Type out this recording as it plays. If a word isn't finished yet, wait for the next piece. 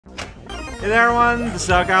Hey there, everyone. This is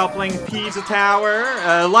Kyle playing Pizza Tower.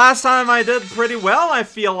 Last time I did pretty well, I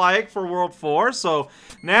feel like, for World 4, so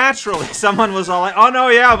naturally someone was all like, oh no,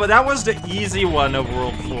 yeah, but that was the easy one of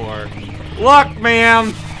World 4. Look,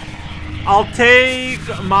 man, I'll take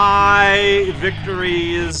my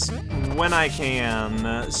victories when I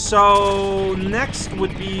can. So, next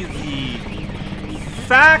would be the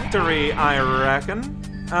factory, I reckon.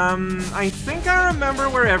 I think I remember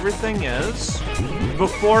where everything is.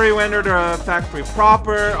 Before you enter the factory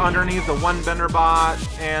proper, underneath the one bender bot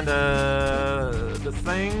and the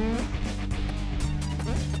thing.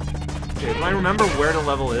 Okay, do I remember where the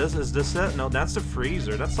level is? Is this it? No, that's the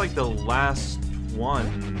freezer. That's like the last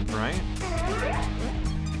one, right?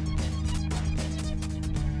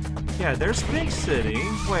 Yeah, there's Big City.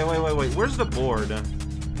 Wait. Where's the board?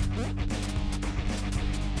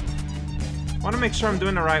 I want to make sure I'm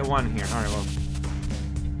doing the right one here. Alright, well.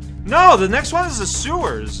 No, the next one is the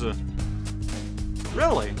sewers.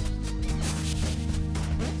 Really?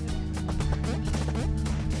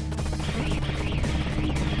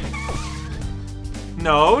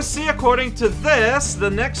 No, see, according to this,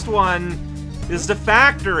 the next one is the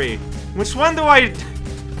factory. Which one do I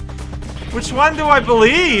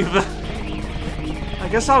believe? I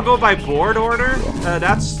guess I'll go by board order.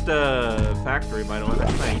 That's the factory, by the way,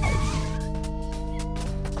 I think.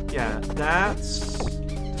 Yeah, that's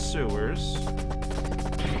the sewers.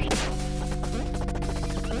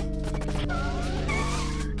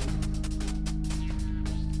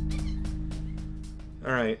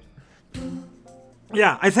 Alright.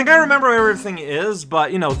 Yeah, I think I remember where everything is,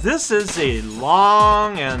 but, you know, this is a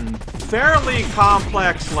long and fairly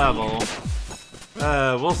complex level.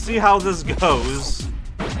 We'll see how this goes.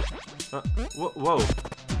 Whoa.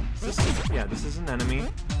 Yeah, this is an enemy.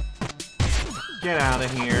 Get out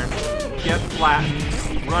of here. Get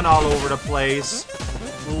flattened. Run all over the place.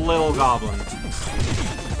 Little goblin.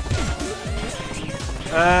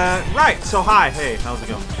 Right, so hi. Hey, how's it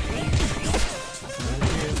going?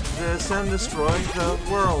 This and destroy the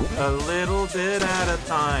world a little bit at a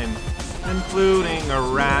time, including a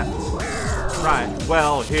rat. Right,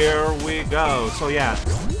 well, here we go. So yeah,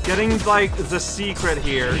 getting, like, the secret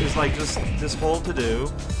here is, like, just this whole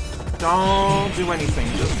to-do. Don't do anything,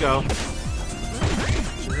 just go.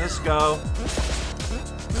 Just go.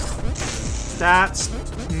 That's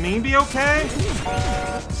maybe okay.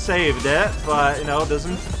 Saved it, but, you know,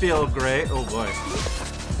 doesn't feel great. Oh boy.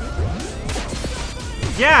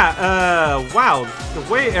 Yeah, wow. The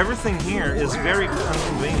way everything here is very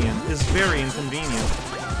inconvenient.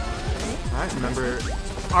 Alright, remember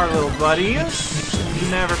our little buddies.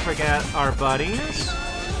 Never forget our buddies.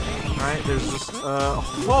 Alright, there's just a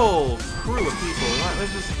whole crew of people.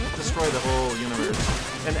 Let's just destroy the whole universe.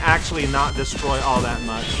 And actually not destroy all that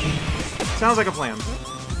much. Sounds like a plan.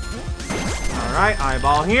 Alright,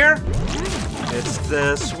 eyeball here. It's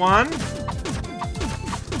this one.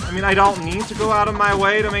 I mean, I don't need to go out of my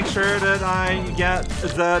way to make sure that I get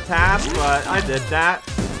the task, but I did that.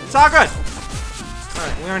 It's all good!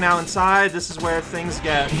 Alright, we are now inside. This is where things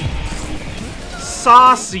get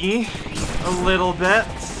saucy a little bit.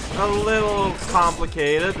 A little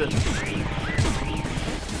complicated.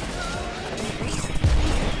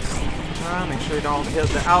 Make sure you don't hit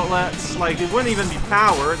the outlets. Like, it wouldn't even be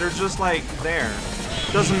power. They're just, like, there.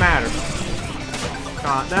 Doesn't matter.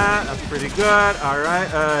 Got that. That's pretty good. Alright.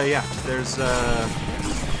 Yeah. There's,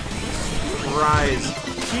 rise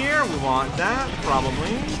here. We want that.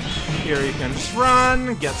 Probably. Here you can just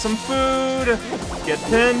run. Get some food. Get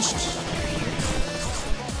pinched.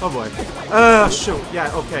 Oh boy. Shoot.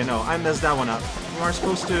 Yeah, okay, no. I messed that one up. You are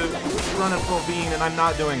supposed to run at full beam, and I'm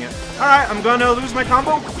not doing it. Alright, I'm gonna lose my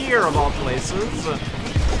combo here, of all places.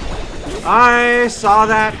 I saw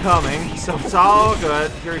that coming, so it's all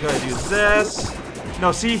good. Here we go. Do this.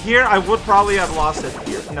 No, see, here, I would probably have lost it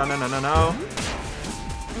here. No.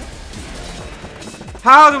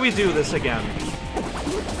 How do we do this again?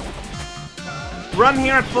 Run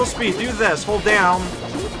here at full speed. Do this. Hold down.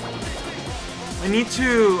 I need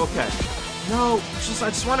to... Okay. No, I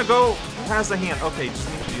just want to go past the hand. Okay, just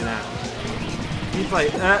need to do that. Need to,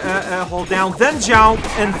 like, hold down, then jump,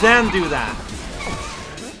 and then do that.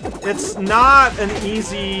 It's not an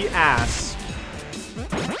easy ask.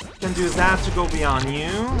 Can do that to go beyond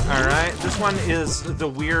you. Alright, this one is the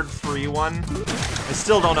weird free one. I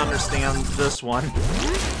still don't understand this one.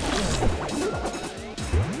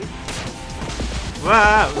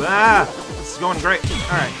 This is going great.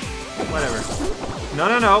 Alright, whatever.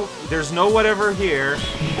 No. There's no whatever here.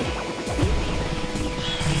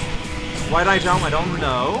 Why'd I jump? I don't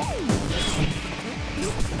know.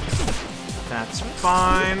 That's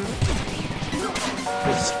fine.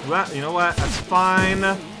 You know what? That's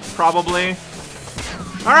fine. Probably.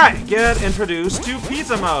 Alright, get introduced to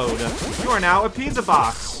pizza mode. You are now a pizza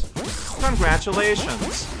box.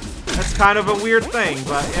 Congratulations. That's kind of a weird thing,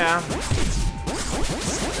 but yeah.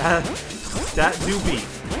 That do be.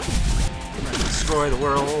 Destroy the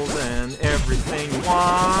world and everything you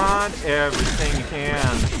want, everything you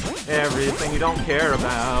can, everything you don't care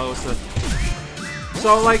about.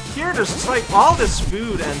 So, like, here, there's just, like, all this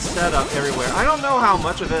food and setup everywhere. I don't know how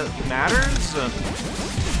much of it matters.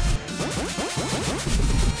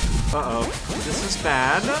 Uh-oh. This is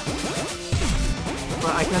bad.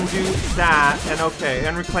 But I can do that, and okay,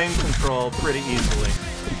 and reclaim control pretty easily.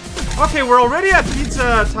 Okay, we're already at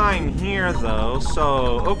pizza time here, though,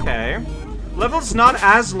 so, okay. Level's not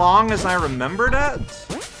as long as I remembered it.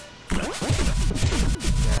 Yeah,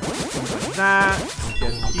 things like that.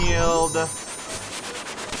 Get healed.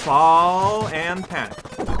 Fall and panic.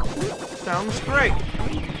 Sounds great.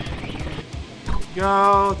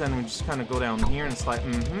 Go, then we just kind of go down here and it's like,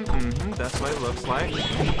 that's what it looks like.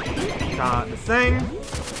 Got the thing.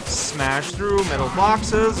 Smash through metal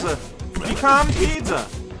boxes. Become pizza.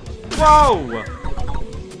 Whoa!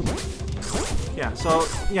 Yeah, so,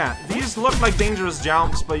 yeah, these look like dangerous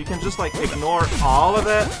jumps, but you can just, like, ignore all of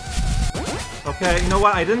it. Okay, you know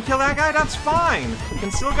what? I didn't kill that guy? That's fine. We can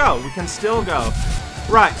still go. We can still go.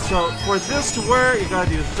 Right, so for this to work, you gotta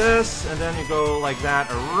do this, and then you go like that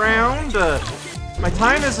around. My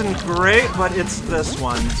time isn't great, but it's this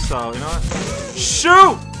one, so, you know what?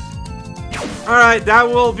 Shoot! Alright, that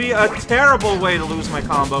will be a terrible way to lose my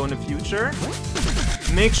combo in the future.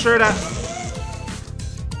 Make sure that...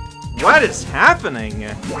 What is happening?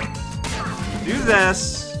 Do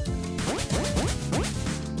this.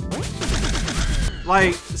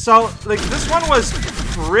 Like, so, like, this one was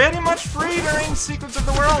pretty much free during Secrets of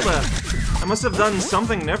the World. I must have done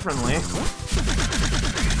something differently.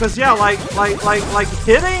 Because, yeah, like,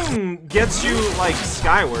 hitting gets you, like,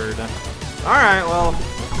 skyward. Alright, well.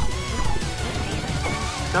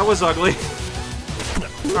 That was ugly.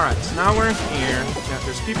 Alright, so now we're here. Yeah,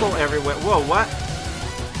 there's people everywhere. Whoa, what?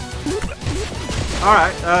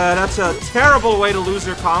 Alright, that's a terrible way to lose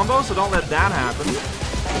your combo, so don't let that happen.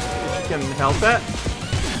 If you can help it.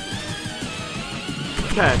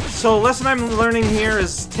 Okay, so lesson I'm learning here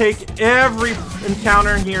is take every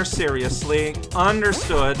encounter here seriously.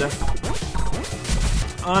 Understood.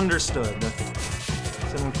 Understood.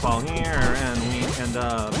 So we fall here, and we end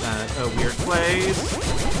up at a weird place.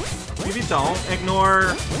 Maybe don't.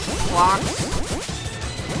 Ignore blocks.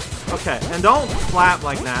 Okay, and don't flap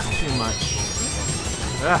like that too much.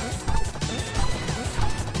 Ugh.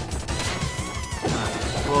 Right,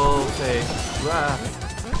 we'll take...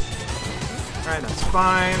 Alright, that's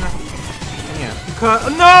fine. And yeah,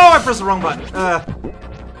 because... No! I pressed the wrong button!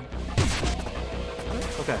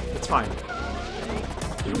 Okay, it's fine.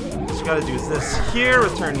 What you gotta do is this here,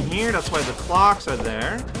 return here, that's why the clocks are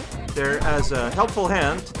there. They're as a helpful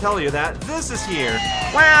hint to tell you that this is here.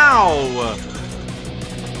 Wow!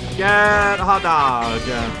 Get a hot dog.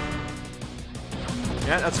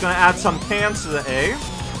 Yeah, that's gonna add some pants to the A.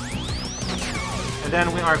 And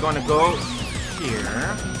then we are gonna go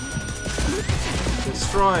here.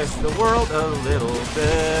 Destroy the world a little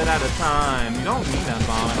bit at a time. You don't need that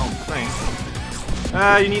bomb, I don't think.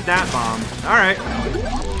 You need that bomb. Alright.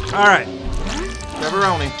 Alright.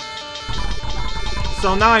 Pepperoni.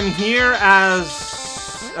 So now I'm here as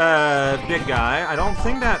big guy. I don't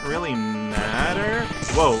think that really matters.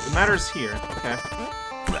 Whoa, it matters here. Okay.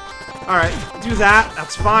 Alright, do that.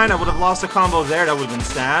 That's fine. I would have lost a combo there. That would have been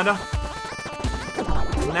sad.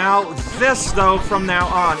 Now, this, though, from now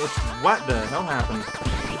on, it's... What the hell happened?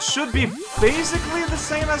 It should be basically the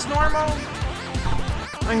same as normal.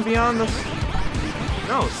 Going beyond this...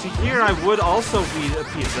 No, see, here I would also be a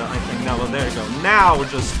pizza, I think. No, well, there you go. Now we're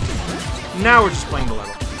just playing the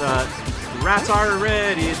level. The rats are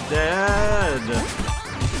already dead.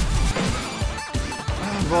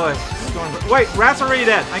 Oh, boy. Wait, rat's already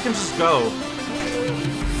dead. I can just go.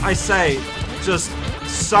 I say, just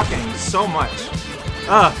sucking so much.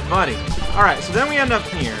 Ugh, buddy. Alright, so then we end up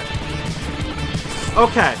here.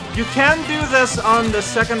 Okay, you can do this on the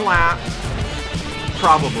second lap.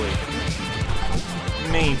 Probably.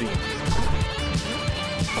 Maybe.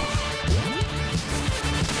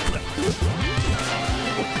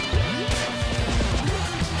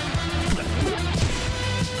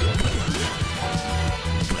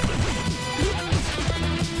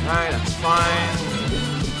 Alright, that's fine.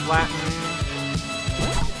 Flatten.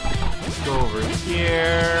 Go over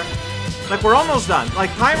here. Like, we're almost done.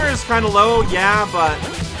 Like, timer is kind of low, yeah, but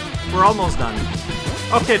we're almost done.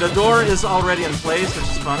 Okay, the door is already in place, which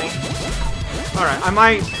is funny. Alright, I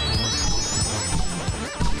might...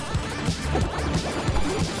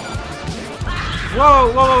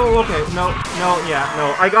 Whoa, whoa, whoa, okay. No, yeah,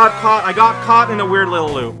 no. I got caught in a weird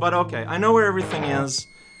little loop. But okay, I know where everything is.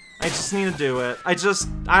 I just need to do it. I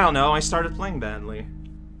don't know, I started playing badly.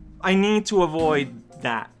 I need to avoid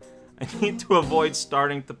that. I need to avoid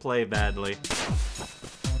starting to play badly.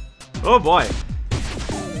 Oh boy.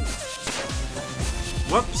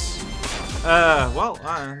 Whoops. Well,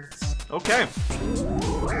 okay.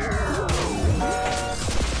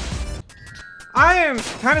 I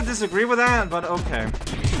kind of disagree with that, but okay.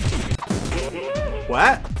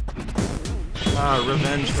 What?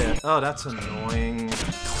 Revenge hit. Oh, that's annoying.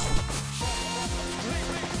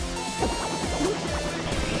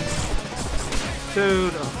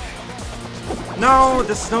 Dude. Oh. No,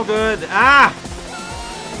 this is no good. Ah!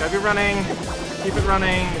 Gotta be running. Keep it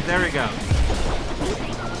running. There we go.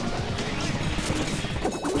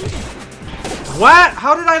 What?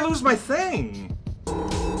 How did I lose my thing?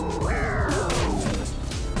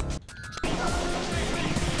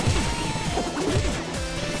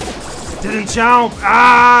 Didn't jump!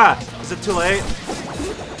 Ah! Is it too late?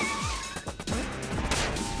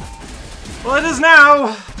 Well, it is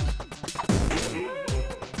now!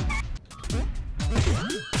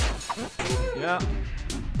 Yeah.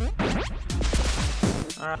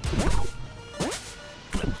 Alright.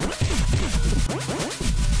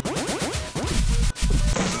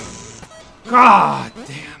 God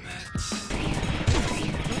damn it.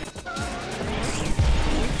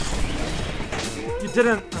 You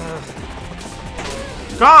didn't...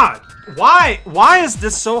 God! Why? Why is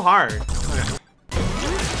this so hard? Okay.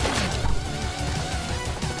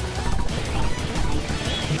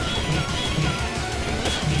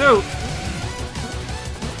 Dude!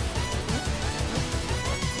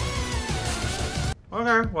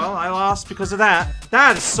 Okay, well, I lost because of that.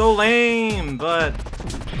 That is so lame, but...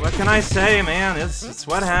 what can I say, man? It's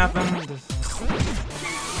what happened.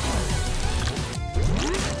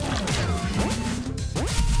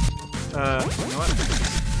 You know what?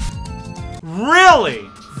 Really?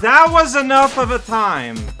 That was enough of a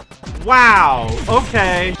time. Wow.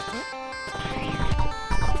 Okay.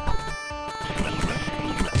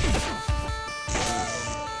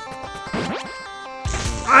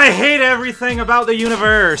 I hate everything about the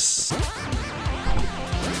universe.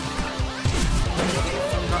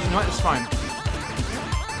 No, it's fine.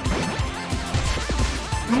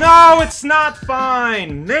 No, it's not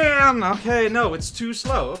fine! Man! Okay, no, it's too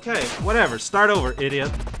slow. Okay, whatever. Start over,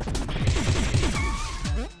 idiot.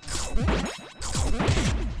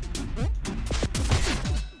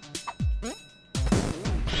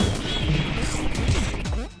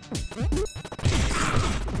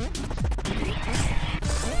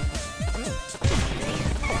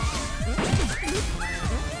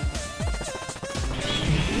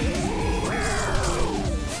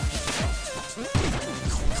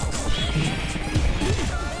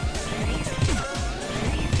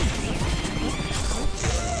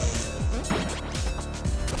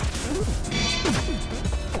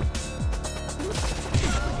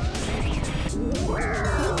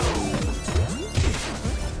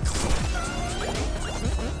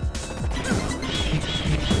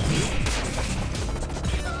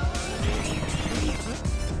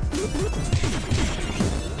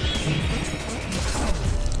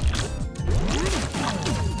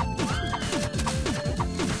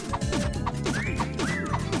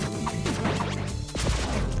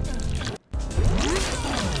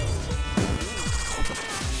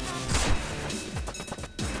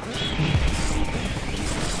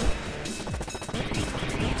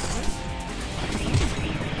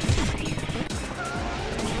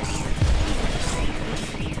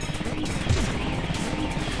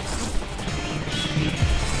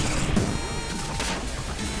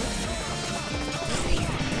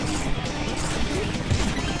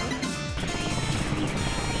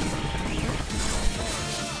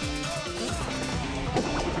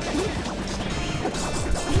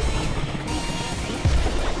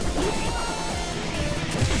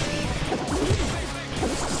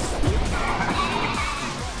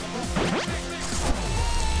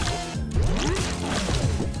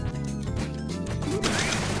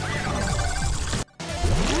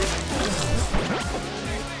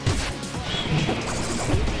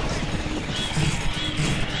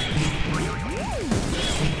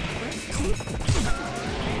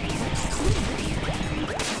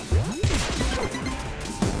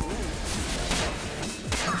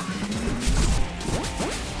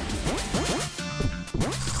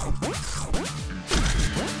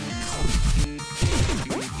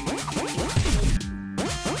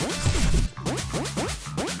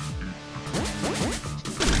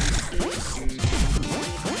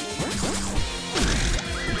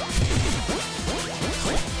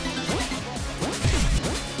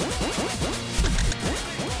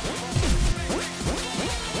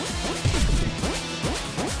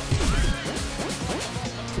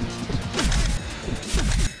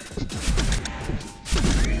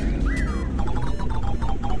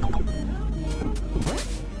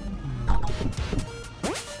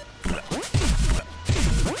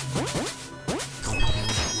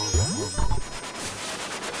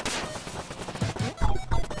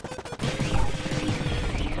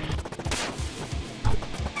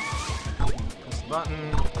 button.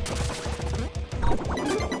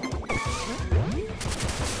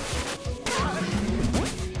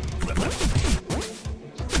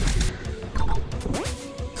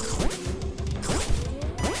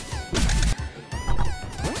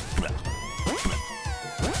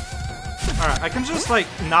 Alright, I can just, like,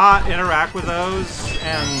 not interact with those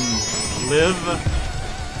and live.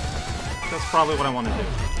 That's probably what I want to do.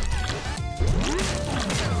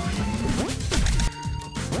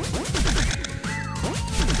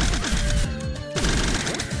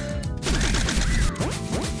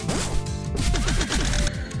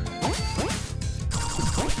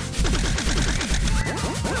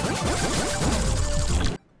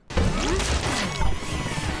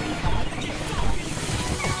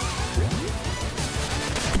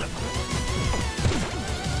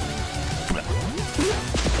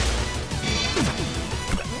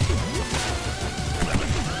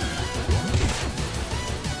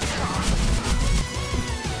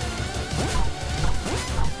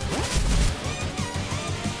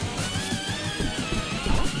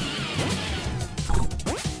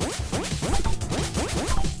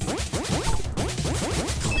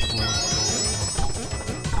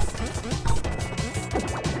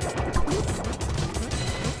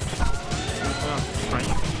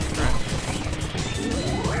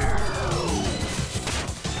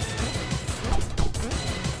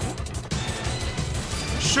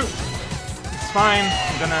 Shoot! It's fine.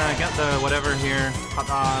 I'm gonna get the whatever here. Hot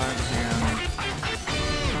dog and...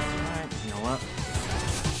 Alright, you know what?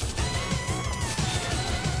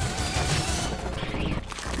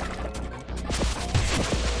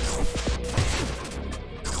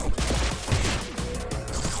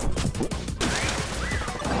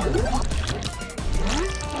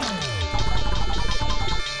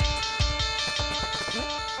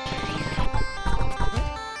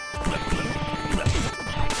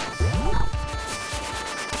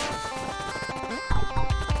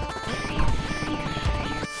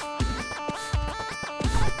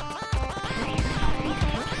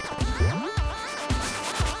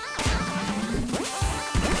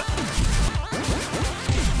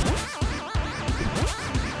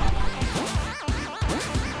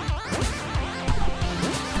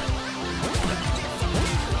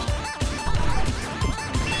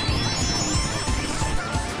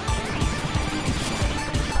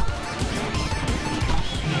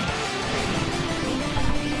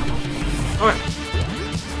 Okay.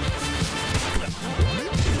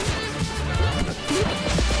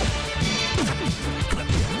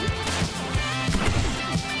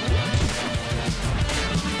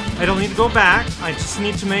 I don't need to go back. I just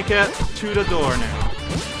need to make it to the door now.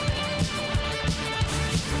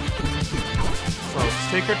 So just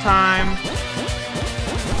take your time.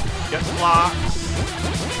 Get the blocks.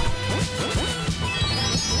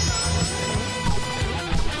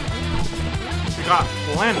 You got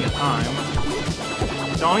plenty of time.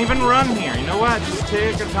 Don't even run here. You know what? Just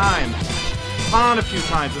take your time. Spawn a few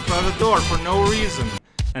times in front of the door for no reason.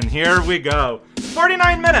 And here we go.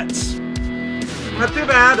 49 minutes. Not too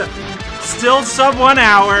bad. Still sub 1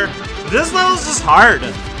 hour. This level's just hard.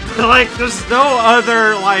 Like, there's no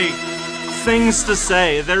other, like, things to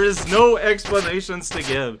say. There is no explanations to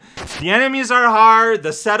give. The enemies are hard. The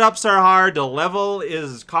setups are hard. The level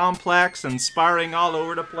is complex and spiraling all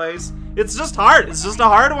over the place. It's just hard. It's just a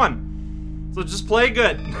hard one. So just play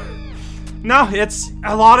good. No, it's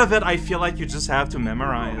a lot of it I feel like you just have to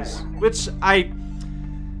memorize. Which I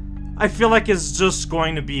feel like is just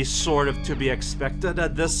going to be sort of to be expected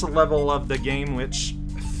at this level of the game, which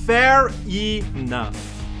fair enough.